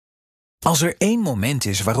Als er één moment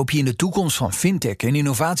is waarop je in de toekomst van fintech en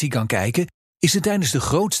innovatie kan kijken, is het tijdens de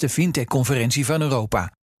grootste fintech-conferentie van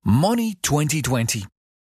Europa, Money 2020.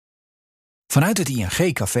 Vanuit het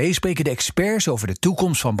ING-café spreken de experts over de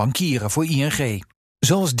toekomst van bankieren voor ING,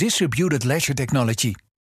 zoals Distributed Ledger Technology,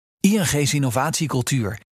 ING's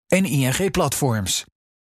innovatiecultuur en ING-platforms.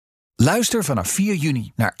 Luister vanaf 4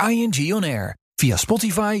 juni naar ING On Air via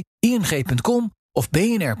Spotify, ing.com of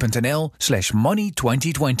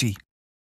bnr.nl/money2020.